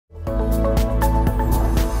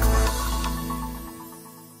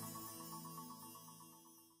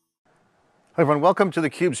Hi everyone, welcome to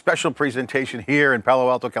theCUBE special presentation here in Palo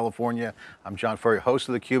Alto, California. I'm John Furrier, host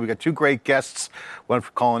of theCUBE. We got two great guests, one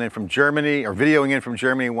calling in from Germany, or videoing in from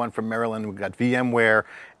Germany, one from Maryland. We've got VMware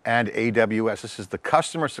and AWS. This is the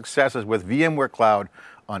customer successes with VMware Cloud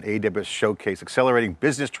on AWS Showcase, accelerating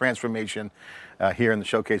business transformation here in the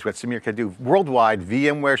showcase with Samir Kadoo, worldwide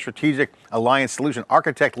VMware Strategic Alliance Solution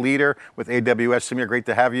Architect Leader with AWS. Samir, great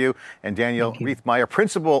to have you. And Daniel Rethmeier,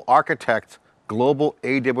 Principal Architect, Global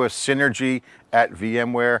AWS Synergy at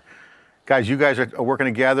VMware. Guys, you guys are working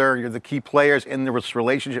together. You're the key players in this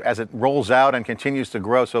relationship as it rolls out and continues to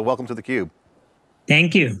grow. So welcome to theCUBE.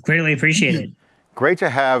 Thank you, greatly appreciate it. Great to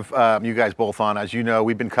have you guys both on. As you know,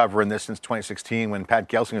 we've been covering this since 2016 when Pat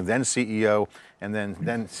Gelsinger, then CEO, and then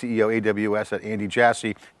CEO AWS at Andy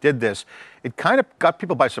Jassy, did this. It kind of got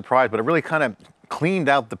people by surprise, but it really kind of cleaned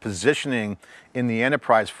out the positioning in the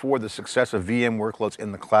enterprise for the success of VM workloads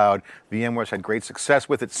in the cloud. VMware's had great success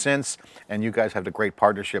with it since, and you guys have a great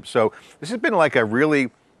partnership. So this has been like a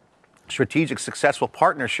really strategic, successful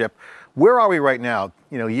partnership. Where are we right now?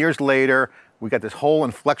 You know, years later, we got this whole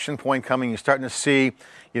inflection point coming. You're starting to see,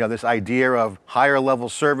 you know, this idea of higher level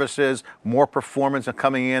services, more performance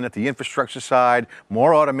coming in at the infrastructure side,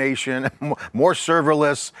 more automation, more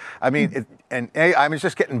serverless. I mean, it's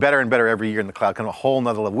just getting better and better every year in the cloud, kind of a whole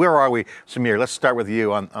nother level. Where are we, Samir? Let's start with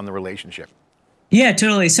you on the relationship. Yeah,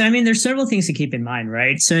 totally. So, I mean, there's several things to keep in mind,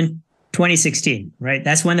 right? So in 2016, right,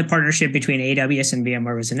 that's when the partnership between AWS and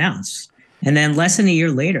VMware was announced. And then less than a year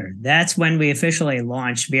later, that's when we officially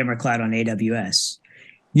launched VMware Cloud on AWS.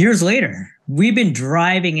 Years later, we've been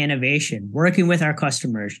driving innovation, working with our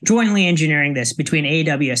customers, jointly engineering this between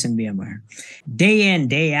AWS and VMware, day in,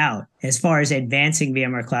 day out, as far as advancing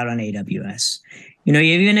VMware Cloud on AWS. You know,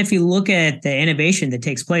 even if you look at the innovation that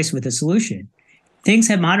takes place with the solution, things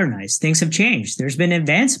have modernized, things have changed. There's been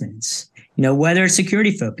advancements, you know, whether it's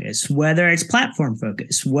security focus, whether it's platform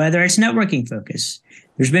focus, whether it's networking focus.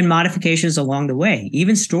 There's been modifications along the way,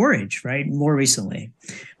 even storage, right, more recently.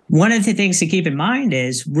 One of the things to keep in mind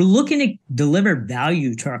is we're looking to deliver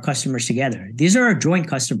value to our customers together. These are our joint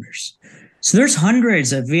customers. So there's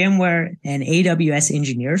hundreds of VMware and AWS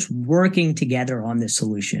engineers working together on this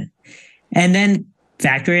solution. And then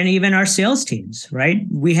factor in even our sales teams, right?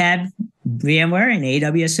 We have VMware and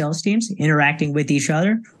AWS sales teams interacting with each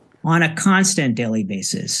other on a constant daily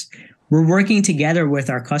basis. We're working together with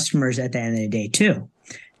our customers at the end of the day too.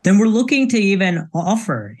 Then we're looking to even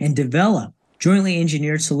offer and develop jointly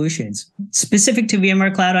engineered solutions specific to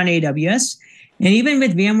VMware Cloud on AWS, and even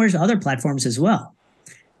with VMware's other platforms as well.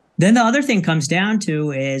 Then the other thing comes down to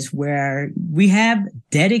is where we have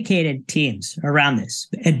dedicated teams around this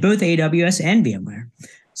at both AWS and VMware.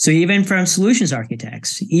 So even from solutions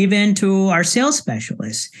architects, even to our sales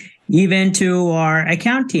specialists, even to our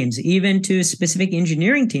account teams, even to specific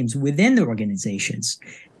engineering teams within the organizations,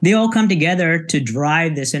 they all come together to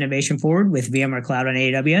drive this innovation forward with VMware Cloud on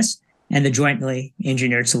AWS and the jointly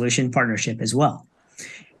engineered solution partnership as well.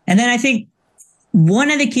 And then I think one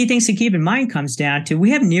of the key things to keep in mind comes down to we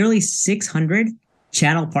have nearly 600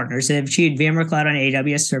 channel partners that have achieved VMware Cloud on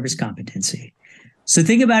AWS service competency. So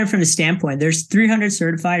think about it from the standpoint, there's 300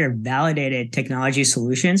 certified or validated technology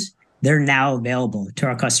solutions that are now available to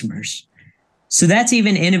our customers. So that's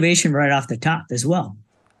even innovation right off the top as well.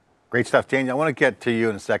 Great stuff, Daniel. I want to get to you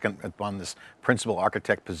in a second on this principal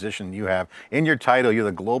architect position you have. In your title, you're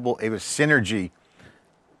the Global AWS Synergy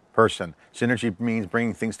person. Synergy means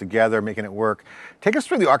bringing things together, making it work. Take us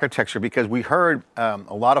through the architecture, because we heard a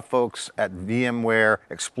lot of folks at VMware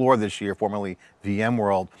Explore this year, formerly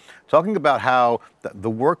VMworld, talking about how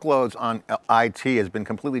the workloads on IT has been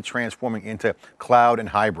completely transforming into cloud and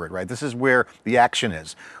hybrid, right? This is where the action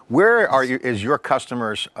is. Where is your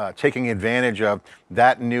customers taking advantage of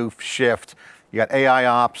that new shift? You got AI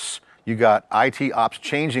ops, you got IT ops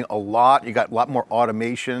changing a lot, you got a lot more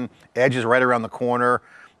automation, edge is right around the corner.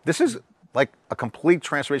 This is like a complete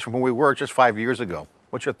transformation from where we were just 5 years ago.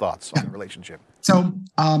 What's your thoughts on the relationship? So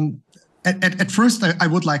at first, I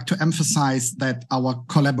would like to emphasize that our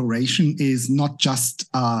collaboration is not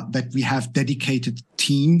just that we have dedicated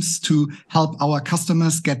teams to help our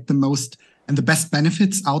customers get the most and the best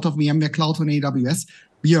benefits out of VMware Cloud on AWS.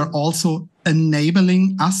 We are also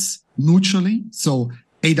enabling us mutually. So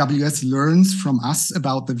AWS learns from us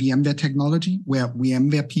about the VMware technology, where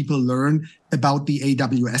VMware people learn about the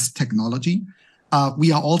AWS technology.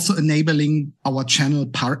 We are also enabling our channel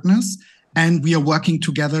partners, and we are working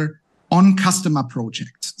together on customer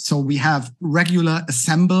projects. So we have regular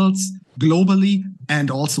assembles globally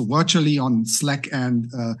and also virtually on Slack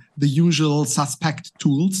and the usual suspect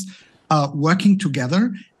tools, working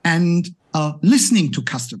together and listening to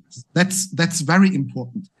customers. That's very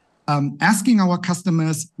important. asking our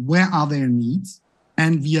customers where are their needs,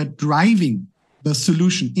 and we are driving the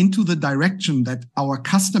solution into the direction that our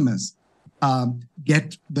customers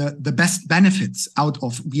get the best benefits out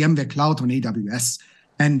of VMware Cloud on AWS.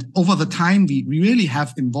 And over the time, we really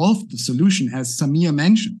have evolved the solution, as Samir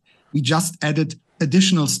mentioned. We just added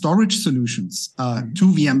additional storage solutions to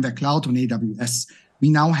VMware Cloud on AWS. We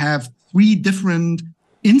now have 3 different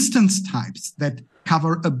instance types that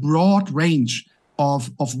cover a broad range of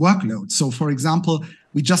workloads. So for example,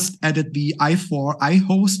 we just added the i4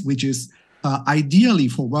 iHost, which is ideally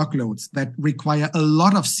for workloads that require a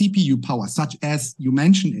lot of CPU power, such as you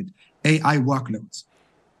mentioned it, AI workloads.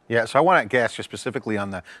 Yeah, so I want to ask you specifically on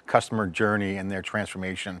the customer journey and their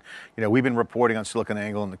transformation. You know, we've been reporting on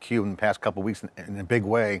SiliconANGLE and theCUBE in the past couple of weeks in a big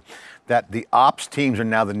way that the ops teams are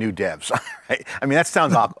now the new devs. Right? I mean, that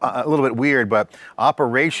sounds a little bit weird, but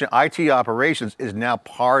IT operations is now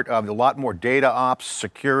part of a lot more data ops,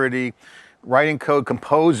 security, writing code,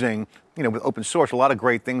 composing. You know, with open source, a lot of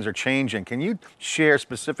great things are changing. Can you share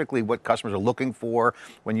specifically what customers are looking for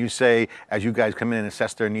when you say, as you guys come in and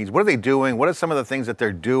assess their needs, what are they doing? What are some of the things that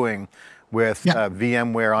they're doing with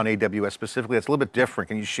VMware on AWS specifically that's a little bit different?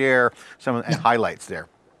 Can you share some of the highlights there?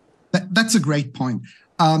 That's a great point.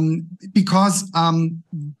 Because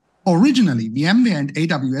originally, VMware and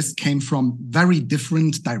AWS came from very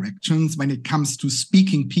different directions when it comes to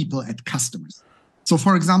speaking people at customers. So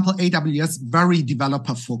for example, AWS, very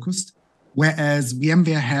developer focused, whereas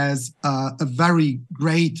VMware has a very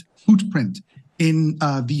great footprint in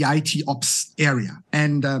the IT ops area.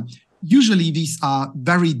 And usually these are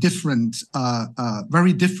very different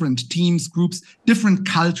teams, groups, different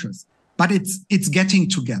cultures, but it's getting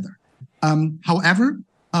together. However,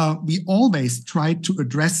 we always try to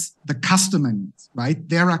address the customer needs, right?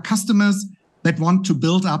 There are customers that want to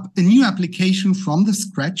build up a new application from the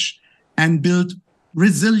scratch and build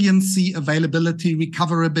resiliency, availability,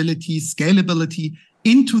 recoverability, scalability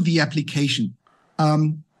into the application.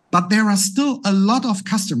 But there are still a lot of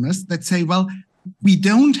customers that say, well, we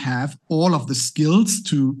don't have all of the skills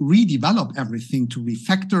to redevelop everything, to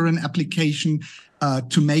refactor an application,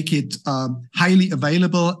 to make it highly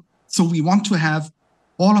available. So we want to have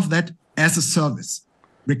all of that as a service,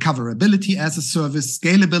 recoverability as a service,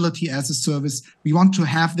 scalability as a service. We want to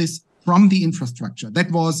have this from the infrastructure. That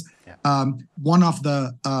was one of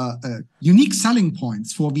the unique selling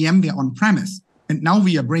points for VMware on-premise. And now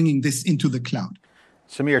we are bringing this into the cloud.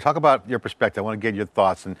 Samir, talk about your perspective. I want to get your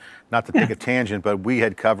thoughts, and not to take a tangent, but we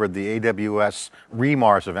had covered the AWS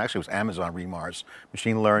REMARS event. Actually, it was Amazon REMARS,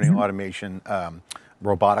 machine learning, automation,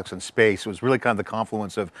 robotics and space. It was really kind of the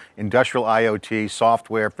confluence of industrial IoT,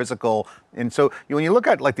 software, physical. And so when you look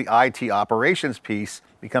at like the IT operations piece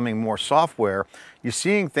becoming more software, you're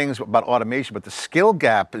seeing things about automation, but the skill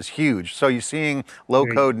gap is huge. So you're seeing low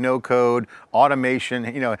code, no code, automation,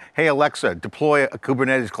 you know, hey Alexa, deploy a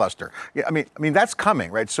Kubernetes cluster. Yeah, I mean, that's coming,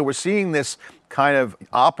 right? So we're seeing this kind of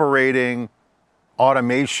operating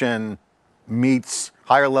automation meets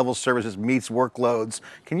higher level services, meets workloads.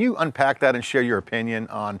 Can you unpack that and share your opinion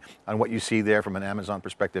on what you see there from an Amazon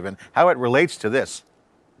perspective and how it relates to this?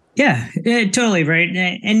 Yeah, totally, right.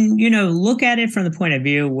 And, you know, look at it from the point of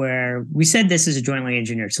view where we said this is a jointly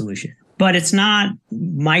engineered solution, but it's not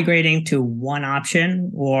migrating to one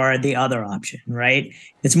option or the other option, right?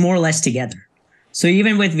 It's more or less together. So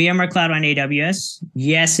even with VMware Cloud on AWS,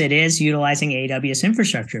 yes, it is utilizing AWS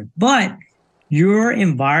infrastructure, but your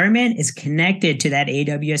environment is connected to that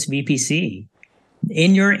AWS VPC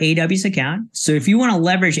in your AWS account. So if you want to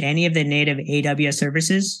leverage any of the native AWS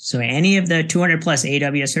services, so any of the 200 plus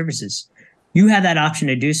AWS services, you have that option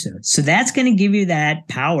to do so. So that's going to give you that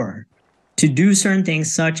power to do certain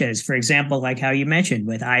things such as, for example, like how you mentioned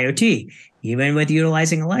with IoT, even with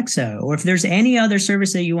utilizing Alexa, or if there's any other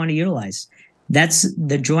service that you want to utilize, that's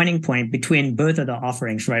the joining point between both of the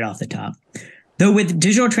offerings right off the top. Though with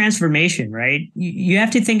digital transformation, right, you have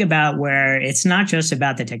to think about where it's not just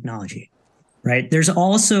about the technology, right? There's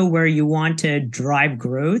also where you want to drive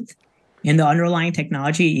growth in the underlying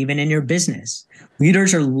technology, even in your business.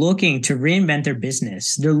 Leaders are looking to reinvent their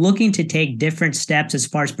business. They're looking to take different steps as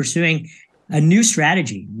far as pursuing a new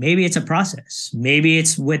strategy. Maybe it's a process. Maybe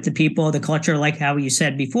it's with the people, the culture, like how you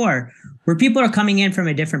said before, where people are coming in from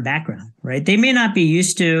a different background, right? They may not be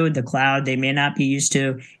used to the cloud. They may not be used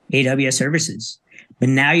to AWS services, but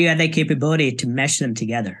now you have that capability to mesh them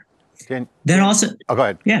together. Then also, go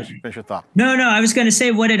ahead. Yeah. Finish your thought. No, I was going to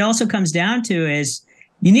say what it also comes down to is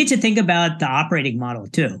you need to think about the operating model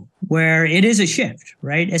too, where it is a shift,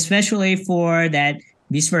 right? Especially for that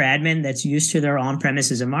vSphere admin that's used to their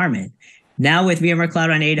on-premises environment. Now with VMware Cloud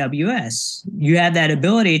on AWS, you have that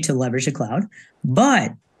ability to leverage the cloud,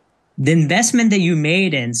 but the investment that you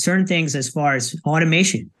made in certain things as far as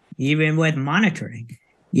automation, even with monitoring,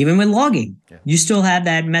 even with logging, you still have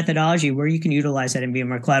that methodology where you can utilize that in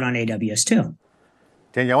VMware Cloud on AWS too.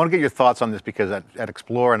 Daniel, I want to get your thoughts on this because at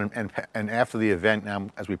Explore and after the event now,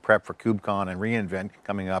 as we prep for KubeCon and reInvent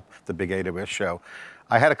coming up, the big AWS show,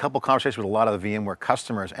 I had a couple conversations with a lot of the VMware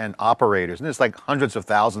customers and operators, and there's like hundreds of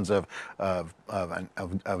thousands of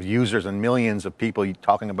users and millions of people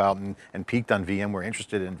talking about and peaked on VMware,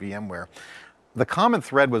 interested in VMware. The common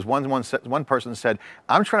thread was one person said,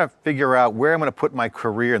 I'm trying to figure out where I'm going to put my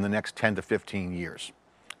career in the next 10 to 15 years.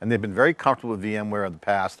 And they've been very comfortable with VMware in the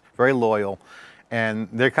past, very loyal. And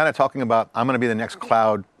they're kind of talking about, I'm going to be the next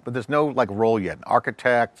cloud, but there's no like role yet.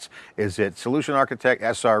 Architects, is it solution architect,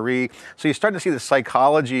 SRE? So you're starting to see the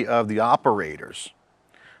psychology of the operators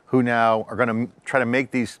who now are going to try to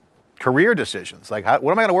make these career decisions. Like,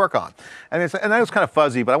 what am I going to work on? And that was kind of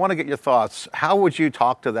fuzzy, but I want to get your thoughts. How would you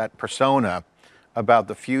talk to that persona about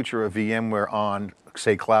the future of VMware on,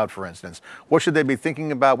 say, cloud, for instance? What should they be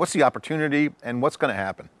thinking about? What's the opportunity and what's going to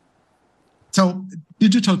happen? So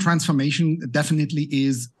digital transformation definitely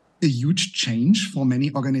is a huge change for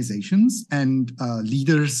many organizations, and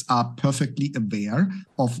leaders are perfectly aware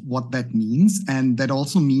of what that means. And that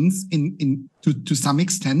also means, to some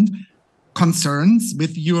extent, concerns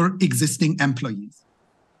with your existing employees.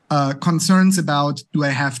 Concerns about, do I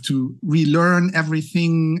have to relearn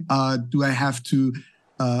everything? Do I have to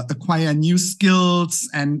acquire new skills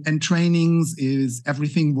and trainings? Is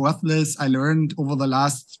everything worthless I learned over the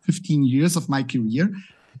last 15 years of my career?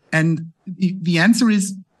 And the answer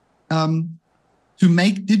is, to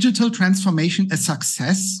make digital transformation a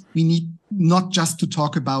success, we need not just to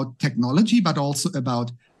talk about technology, but also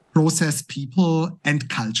about process, people, and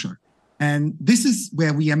culture. And this is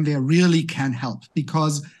where VMware really can help,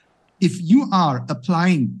 because if you are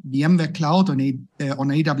applying VMware Cloud on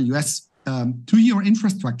AWS to your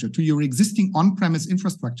infrastructure, to your existing on-premise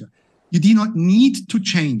infrastructure, you do not need to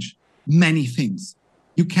change many things.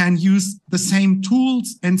 You can use the same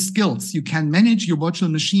tools and skills. You can manage your virtual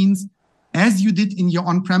machines as you did in your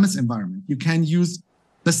on-premise environment. You can use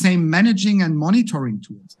the same managing and monitoring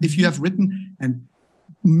tools. If you have written, and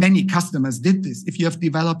many customers did this, if you have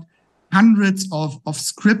developed hundreds of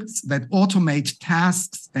scripts that automate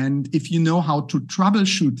tasks, and if you know how to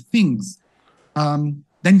troubleshoot things,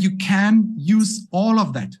 then you can use all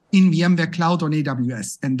of that in VMware Cloud on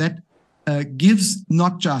AWS. And that gives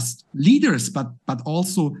not just leaders, but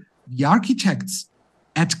also the architects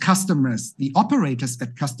at customers, the operators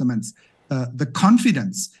at customers, the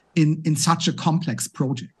confidence in such a complex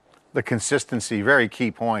project. The consistency, very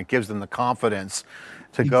key point, gives them the confidence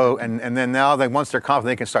to go, and then now once they're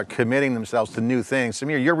confident, they can start committing themselves to new things.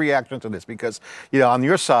 Samir, your reaction to this, because on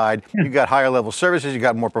your side, you got higher level services, you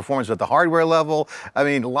got more performance at the hardware level. I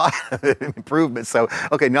mean, a lot of improvements. So,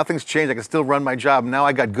 okay, nothing's changed. I can still run my job. Now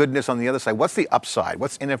I got goodness on the other side. What's the upside?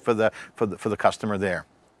 What's in it for the customer there?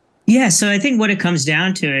 Yeah, so I think what it comes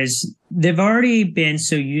down to is they've already been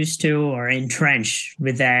so used to or entrenched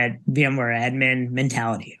with that VMware admin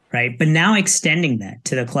mentality, right? But now extending that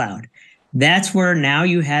to the cloud. That's where now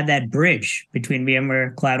you have that bridge between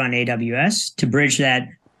VMware Cloud on AWS to bridge that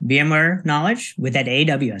VMware knowledge with that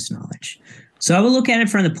AWS knowledge. So I would look at it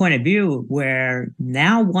from the point of view where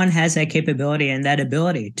now one has that capability and that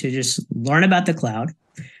ability to just learn about the cloud.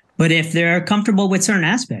 But if they're comfortable with certain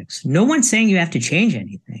aspects, no one's saying you have to change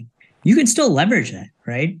anything. You can still leverage that,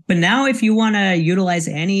 right? But now if you want to utilize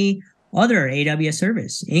any other AWS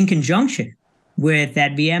service in conjunction with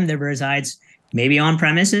that VM that resides maybe on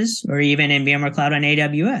premises or even in VMware Cloud on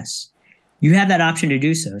AWS, you have that option to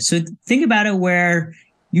do so. So think about it where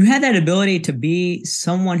you have that ability to be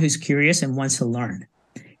someone who's curious and wants to learn.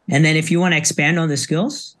 And then if you want to expand on the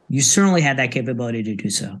skills, you certainly have that capability to do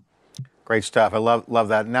so. Great stuff. I love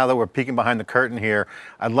that. Now that we're peeking behind the curtain here,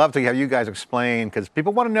 I'd love to have you guys explain, because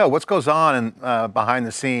people want to know what goes on behind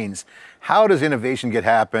the scenes. How does innovation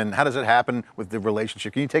happen? How does it happen with the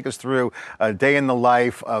relationship? Can you take us through a day in the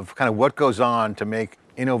life of kind of what goes on to make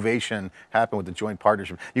innovation happen with the joint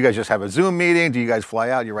partnership? You guys just have a Zoom meeting? Do you guys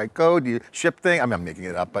fly out? You write code? Do you ship things? I'm making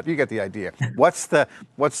it up, but you get the idea.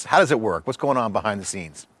 How does it work? What's going on behind the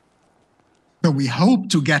scenes? So we hope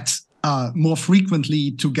to get more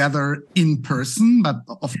frequently together in person, but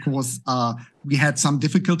of course, we had some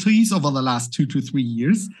difficulties over the last 2 to 3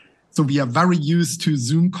 years. So we are very used to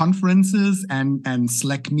Zoom conferences and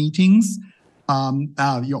Slack meetings.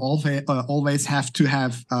 You always have to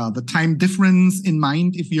have the time difference in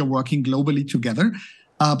mind if you're working globally together.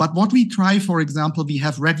 But what we try, for example, we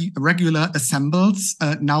have regular assembles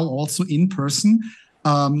now also in person.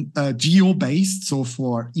 geo-based, so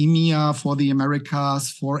for EMEA, for the Americas,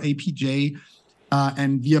 for APJ,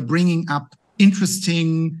 and we are bringing up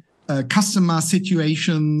interesting customer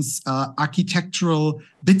situations, architectural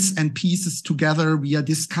bits and pieces together. We are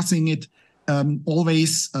discussing it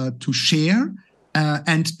always to share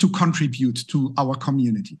and to contribute to our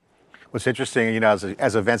community. What's interesting,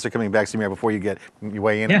 as events are coming back, Samir, before you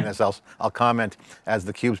weigh in on this, I'll comment. As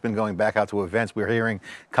theCUBE's been going back out to events, we're hearing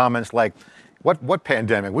comments like, what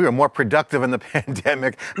pandemic? We were more productive in the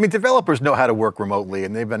pandemic. I mean, developers know how to work remotely,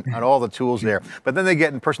 and they've been on all the tools there. But then they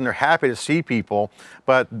get in person, they're happy to see people,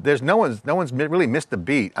 but there's no one's really missed a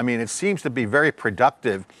beat. I mean, it seems to be very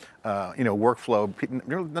productive, workflow.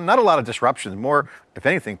 Not a lot of disruptions, more, if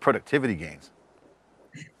anything, productivity gains.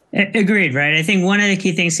 Agreed, right? I think one of the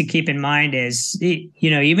key things to keep in mind is,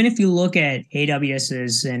 even if you look at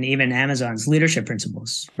AWS's and even Amazon's leadership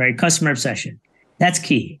principles, right? Customer obsession, that's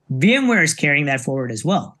key. VMware is carrying that forward as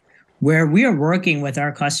well, where we are working with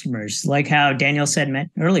our customers, like how Daniel said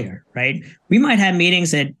earlier, right? We might have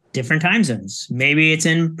meetings at different time zones. Maybe it's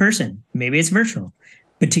in person, maybe it's virtual,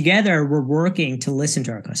 but together we're working to listen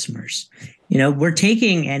to our customers. We're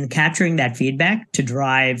taking and capturing that feedback to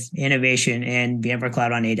drive innovation in VMware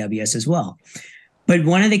Cloud on AWS as well. But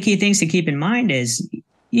one of the key things to keep in mind is,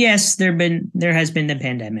 yes, there has been the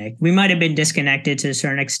pandemic. We might have been disconnected to a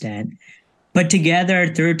certain extent, but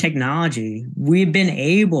together through technology, we've been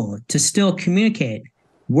able to still communicate,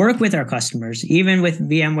 work with our customers, even with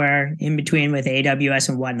VMware in between with AWS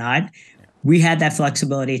and whatnot. We had that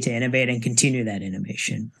flexibility to innovate and continue that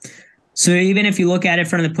innovation. So even if you look at it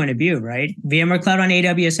from the point of view, right, VMware Cloud on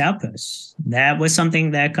AWS Outposts, that was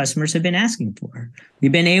something that customers have been asking for.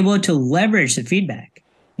 We've been able to leverage the feedback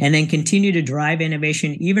and then continue to drive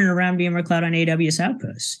innovation even around VMware Cloud on AWS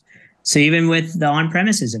Outposts. So even with the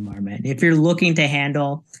on-premises environment, if you're looking to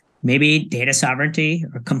handle maybe data sovereignty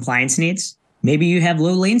or compliance needs, maybe you have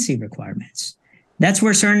low latency requirements. That's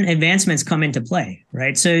where certain advancements come into play,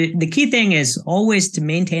 right? So the key thing is always to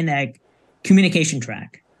maintain that communication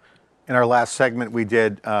track. In our last segment we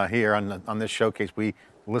did here on this showcase, we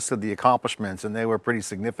listed the accomplishments and they were pretty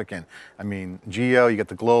significant. I mean, Geo, you get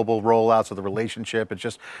the global rollouts of the relationship. It's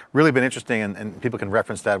just really been interesting and people can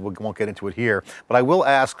reference that. We won't get into it here, but I will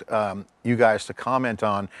ask you guys to comment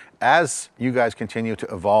on, as you guys continue to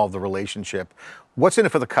evolve the relationship, what's in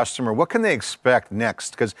it for the customer? What can they expect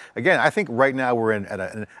next? Because again, I think right now we're at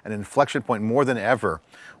an inflection point more than ever.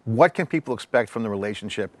 What can people expect from the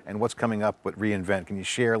relationship and what's coming up with reInvent? Can you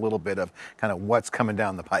share a little bit of kind of what's coming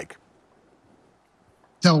down the pike?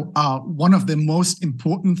 So one of the most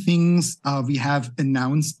important things we have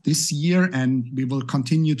announced this year, and we will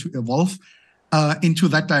continue to evolve into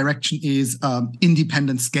that direction, is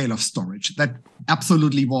independent scale of storage. That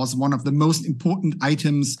absolutely was one of the most important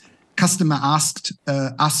items customer asked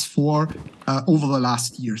us for over the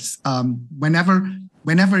last years.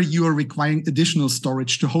 Whenever you are requiring additional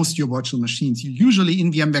storage to host your virtual machines, you usually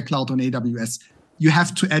in VMware Cloud on AWS, you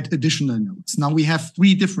have to add additional nodes. Now we have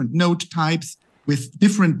 3 different node types with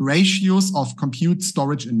different ratios of compute,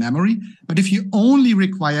 storage, and memory. But if you only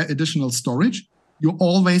require additional storage, you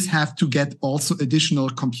always have to get also additional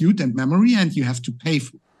compute and memory, and you have to pay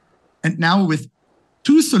for it. And now with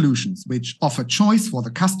 2 solutions which offer choice for the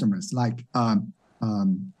customers, like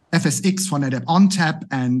FSx for NetApp ONTAP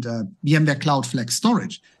and VMware Cloud Flex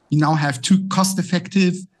Storage, you now have 2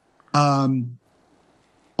 cost-effective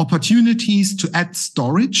opportunities to add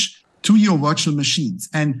storage to your virtual machines.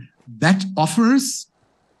 And that offers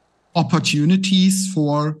opportunities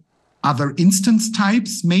for other instance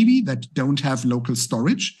types, maybe, that don't have local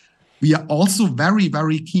storage. We are also very,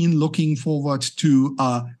 very keen looking forward to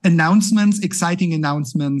exciting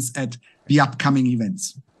announcements at the upcoming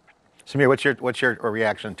events. Samir, what's your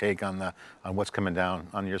reaction take on what's coming down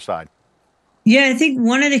on your side? Yeah, I think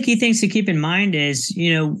one of the key things to keep in mind is,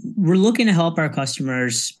 we're looking to help our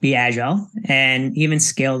customers be agile and even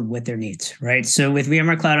scaled with their needs, right? So with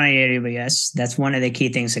VMware Cloud on AWS, that's one of the key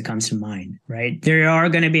things that comes to mind, right? There are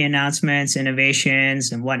going to be announcements,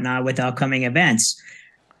 innovations, and whatnot with upcoming events.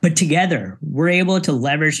 But together, we're able to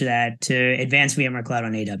leverage that to advance VMware Cloud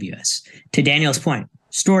on AWS. To Daniel's point,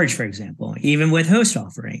 storage, for example, even with host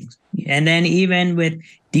offerings, and then even with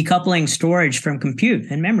decoupling storage from compute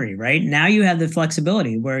and memory, right? Now you have the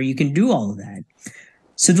flexibility where you can do all of that.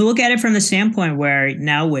 So to look at it from the standpoint where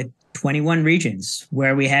now with 21 regions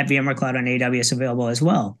where we have VMware Cloud on AWS available as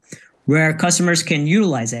well, where customers can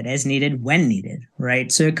utilize it as needed when needed,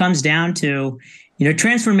 right? So it comes down to,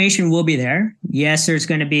 transformation will be there. Yes, there's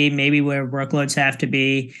going to be maybe where workloads have to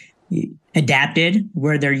be adapted,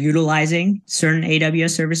 where they're utilizing certain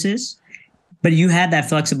AWS services. but you had that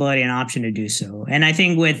flexibility and option to do so. And I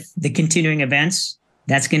think with the continuing events,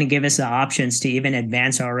 that's going to give us the options to even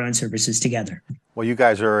advance our own services together. Well, you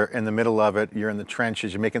guys are in the middle of it. You're in the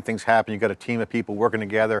trenches. You're making things happen. You've got a team of people working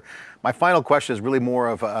together. My final question is really more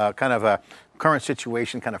of a kind of a current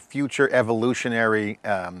situation, kind of future evolutionary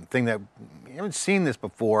thing that you haven't seen this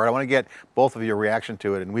before. I want to get both of your reaction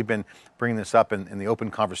to it. And we've been bringing this up in the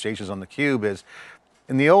open conversations on theCUBE is,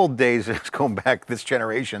 in the old days, it's going back this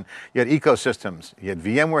generation, you had ecosystems. You had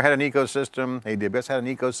VMware had an ecosystem, AWS had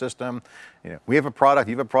an ecosystem. You know, we have a product,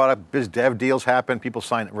 you have a product, biz dev deals happen, people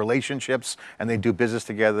sign relationships and they do business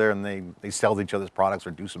together and they sell each other's products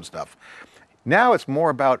or do some stuff. Now it's more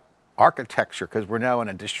about architecture because we're now in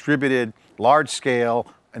a distributed, large scale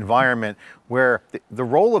environment where the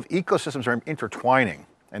role of ecosystems are intertwining.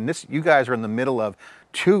 And this, you guys are in the middle of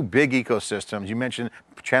two big ecosystems. You mentioned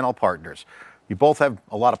channel partners. You both have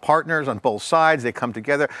a lot of partners on both sides, they come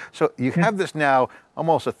together. So you have this now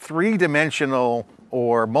almost a three-dimensional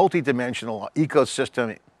or multi-dimensional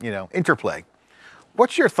ecosystem, interplay.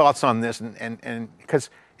 What's your thoughts on this? And because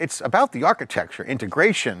it's about the architecture,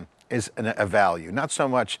 integration is a value, not so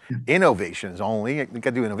much innovation is only, you got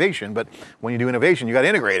to do innovation, but when you do innovation, you got to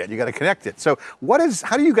integrate it, you got to connect it. So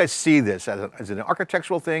how do you guys see this as an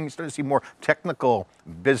architectural thing? You start to see more technical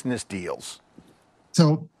business deals.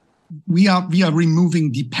 So we are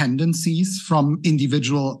removing dependencies from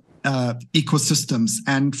individual ecosystems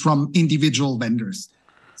and from individual vendors.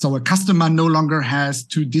 So a customer no longer has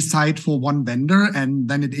to decide for one vendor, and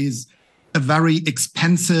then it is a very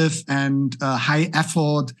expensive and high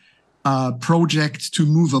effort project to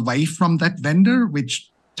move away from that vendor, which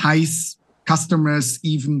ties customers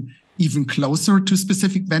even closer to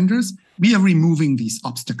specific vendors. We are removing these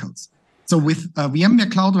obstacles. So with VMware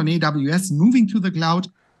Cloud on AWS moving to the cloud,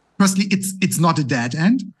 firstly, it's not a dead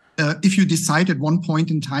end. If you decide at one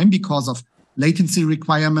point in time because of latency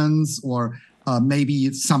requirements or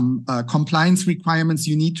maybe some compliance requirements,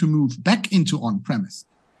 you need to move back into on-premise.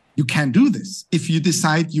 You can do this. If you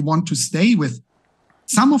decide you want to stay with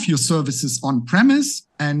some of your services on-premise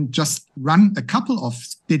and just run a couple of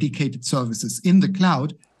dedicated services in the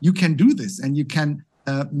cloud, you can do this and you can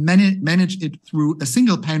manage it through a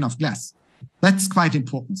single pane of glass. That's quite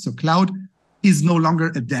important. So cloud is no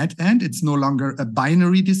longer a dead end. It's no longer a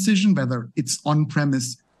binary decision, whether it's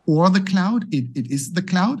on-premise or the cloud. It is the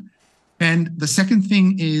cloud. And the second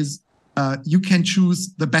thing is you can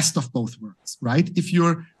choose the best of both worlds, right? If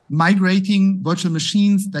you're migrating virtual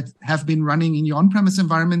machines that have been running in your on-premise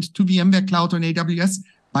environment to VMware Cloud on AWS,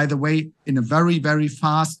 by the way, in a very, very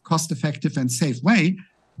fast, cost-effective and safe way,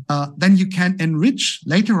 then you can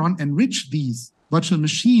later on enrich these virtual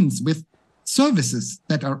machines with services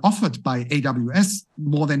that are offered by AWS,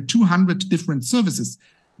 more than 200 different services,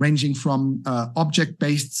 ranging from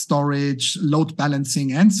object-based storage, load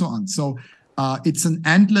balancing, and so on. So it's an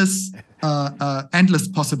endless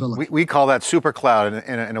possibility. We call that super cloud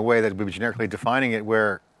in a way that we've been generically defining it,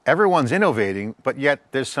 where everyone's innovating, but yet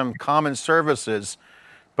there's some common services,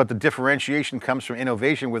 but the differentiation comes from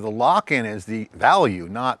innovation where the lock-in is the value,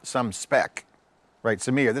 not some spec. Right,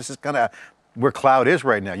 Samir, this is kind of where cloud is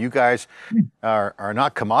right now. You guys are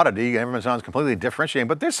not commodity. Amazon's completely differentiating,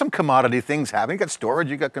 but there's some commodity things happening. You got storage,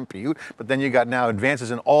 you got compute, but then you got now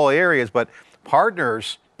advances in all areas, but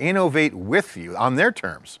partners innovate with you on their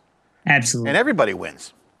terms. Absolutely. And everybody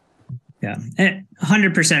wins. Yeah,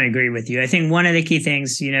 100% agree with you. I think one of the key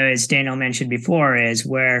things, as Daniel mentioned before, is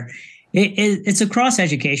where it's across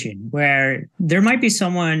education, where there might be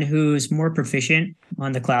someone who's more proficient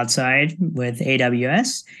on the cloud side with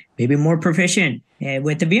AWS, maybe more proficient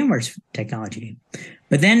with the VMware technology.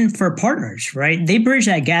 But then for partners, right, they bridge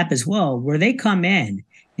that gap as well, where they come in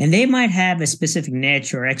and they might have a specific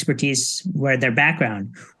niche or expertise where their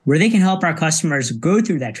background, where they can help our customers go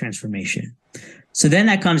through that transformation. So then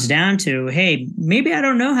that comes down to, hey, maybe I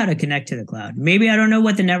don't know how to connect to the cloud. Maybe I don't know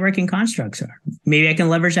what the networking constructs are. Maybe I can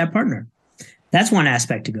leverage that partner. That's one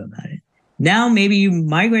aspect to go about it. Now, maybe you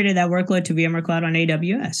migrated that workload to VMware Cloud on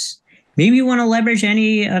AWS. Maybe you want to leverage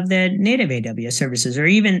any of the native AWS services, or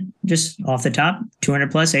even just off the top,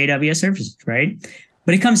 200 plus AWS services, right?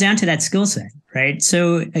 But it comes down to that skill set, right?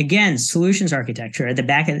 So again, solutions architecture at the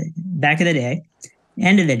back of the day,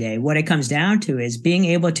 end of the day, what it comes down to is being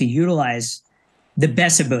able to utilize the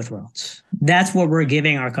best of both worlds. That's what we're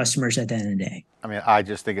giving our customers at the end of the day. I mean, I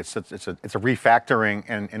just think it's a refactoring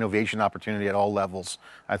and innovation opportunity at all levels.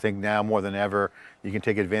 I think now more than ever, you can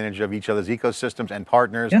take advantage of each other's ecosystems and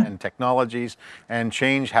partners and technologies and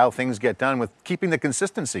change how things get done with keeping the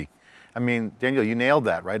consistency. I mean, Daniel, you nailed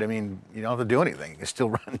that, right? I mean, you don't have to do anything. You still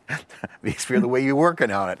run vSphere the way you're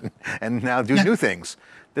working on it and now do new things.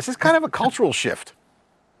 This is kind of a cultural shift.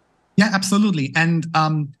 Yeah, absolutely. And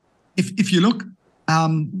if you look,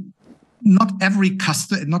 not every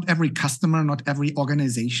customer, not every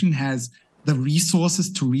organization has the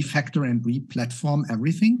resources to refactor and re-platform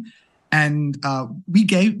everything. And we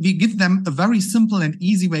give them a very simple and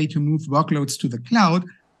easy way to move workloads to the cloud,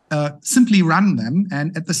 simply run them.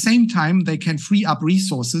 And at the same time, they can free up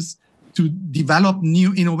resources to develop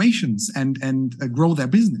new innovations and grow their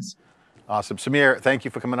business. Awesome. Samir, thank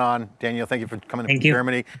you for coming on. Daniel, thank you for coming from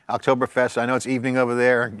Germany. Oktoberfest, I know it's evening over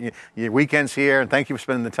there. Your weekend's here, and thank you for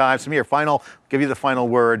spending the time. Samir, give you the final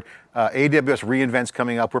word. AWS reInvent's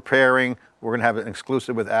coming up, preparing. We're going to have an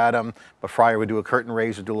exclusive with Adam, but Furrier would do a curtain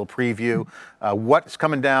raise, do a little preview. What's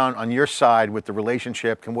coming down on your side with the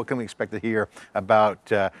relationship, and what can we expect to hear about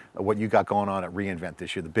what you got going on at reInvent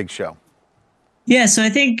this year, the big show? Yeah, so I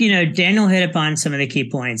think, Daniel hit upon some of the key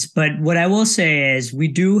points, but what I will say is we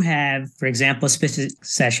do have, for example, specific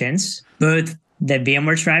sessions, both that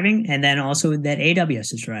VMware's driving and then also that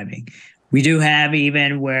AWS is driving. We do have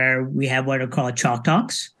even where we have what are called chalk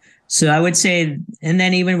talks. So I would say, and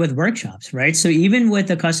then even with workshops, right? So even with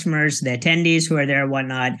the customers, the attendees who are there and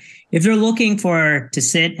whatnot, if they're looking to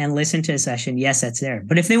sit and listen to a session, yes, that's there.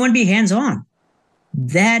 But if they want to be hands-on,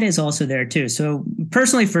 that is also there too. So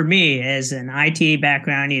personally for me, as an IT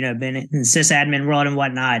background, been in sysadmin world and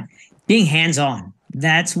whatnot, being hands-on,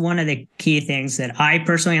 that's one of the key things that I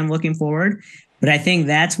personally am looking forward. But I think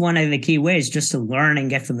that's one of the key ways just to learn and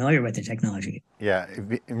get familiar with the technology. Yeah,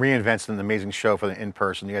 reInvent's an amazing show for the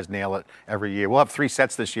in-person. You guys nail it every year. We'll have 3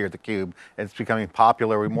 sets this year at theCUBE. It's becoming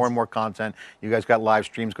popular with more and more content. You guys got live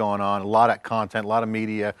streams going on, a lot of content, a lot of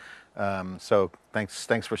media. So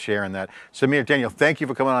thanks for sharing that. Samir, Daniel, thank you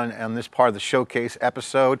for coming on this part of the showcase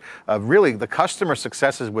episode of really the customer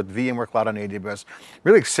successes with VMware Cloud and AWS,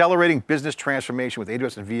 really accelerating business transformation with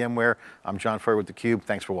AWS and VMware. I'm John Furrier with theCUBE.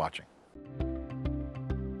 Thanks for watching.